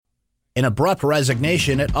an abrupt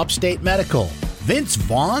resignation at Upstate Medical. Vince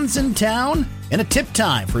Vaughn's in town, and a tip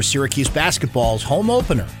time for Syracuse basketball's home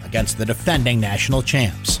opener against the defending national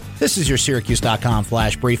champs. This is your Syracuse.com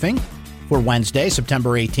flash briefing for Wednesday,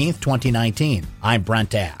 September 18th, 2019. I'm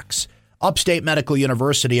Brent Axe. Upstate Medical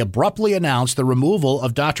University abruptly announced the removal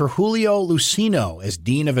of Dr. Julio Lucino as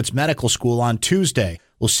dean of its medical school on Tuesday.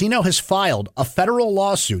 Lucino has filed a federal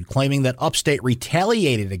lawsuit claiming that Upstate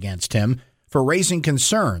retaliated against him for raising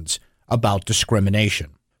concerns about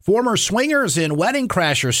discrimination. Former Swingers and Wedding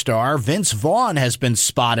Crasher star Vince Vaughn has been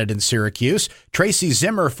spotted in Syracuse. Tracy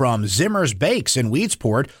Zimmer from Zimmer's Bakes in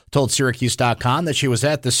Weedsport told Syracuse.com that she was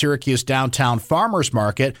at the Syracuse Downtown Farmers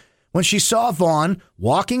Market when she saw Vaughn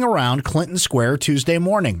walking around Clinton Square Tuesday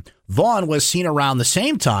morning. Vaughn was seen around the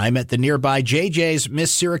same time at the nearby JJ's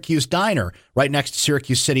Miss Syracuse Diner, right next to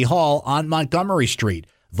Syracuse City Hall on Montgomery Street.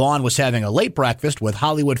 Vaughn was having a late breakfast with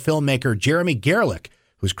Hollywood filmmaker Jeremy Gerlich,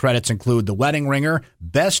 whose credits include The Wedding Ringer,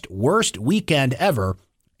 Best Worst Weekend Ever,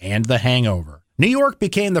 and The Hangover. New York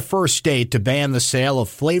became the first state to ban the sale of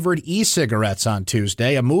flavored e-cigarettes on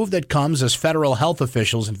Tuesday, a move that comes as federal health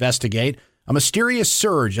officials investigate a mysterious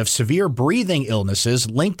surge of severe breathing illnesses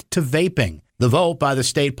linked to vaping. The vote by the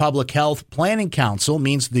State Public Health Planning Council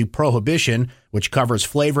means the prohibition, which covers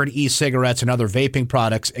flavored e-cigarettes and other vaping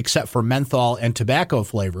products except for menthol and tobacco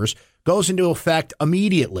flavors, goes into effect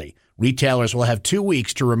immediately. Retailers will have 2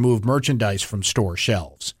 weeks to remove merchandise from store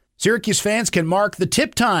shelves. Syracuse fans can mark the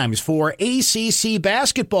tip times for ACC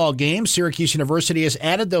basketball games. Syracuse University has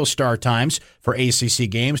added those start times for ACC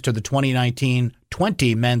games to the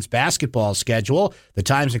 2019-20 men's basketball schedule. The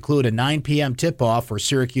times include a 9 p.m. tip-off for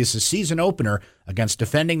Syracuse's season opener against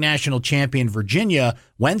defending national champion Virginia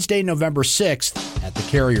Wednesday, November 6th at the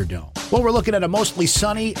Carrier Dome. Well, we're looking at a mostly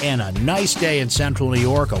sunny and a nice day in central New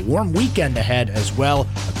York. A warm weekend ahead as well.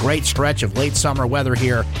 A great stretch of late summer weather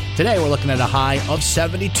here. Today, we're looking at a high of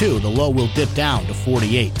 72. The low will dip down to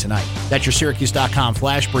 48 tonight. That's your Syracuse.com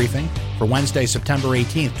flash briefing for Wednesday, September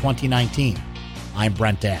 18th, 2019. I'm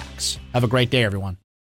Brent Axe. Have a great day, everyone.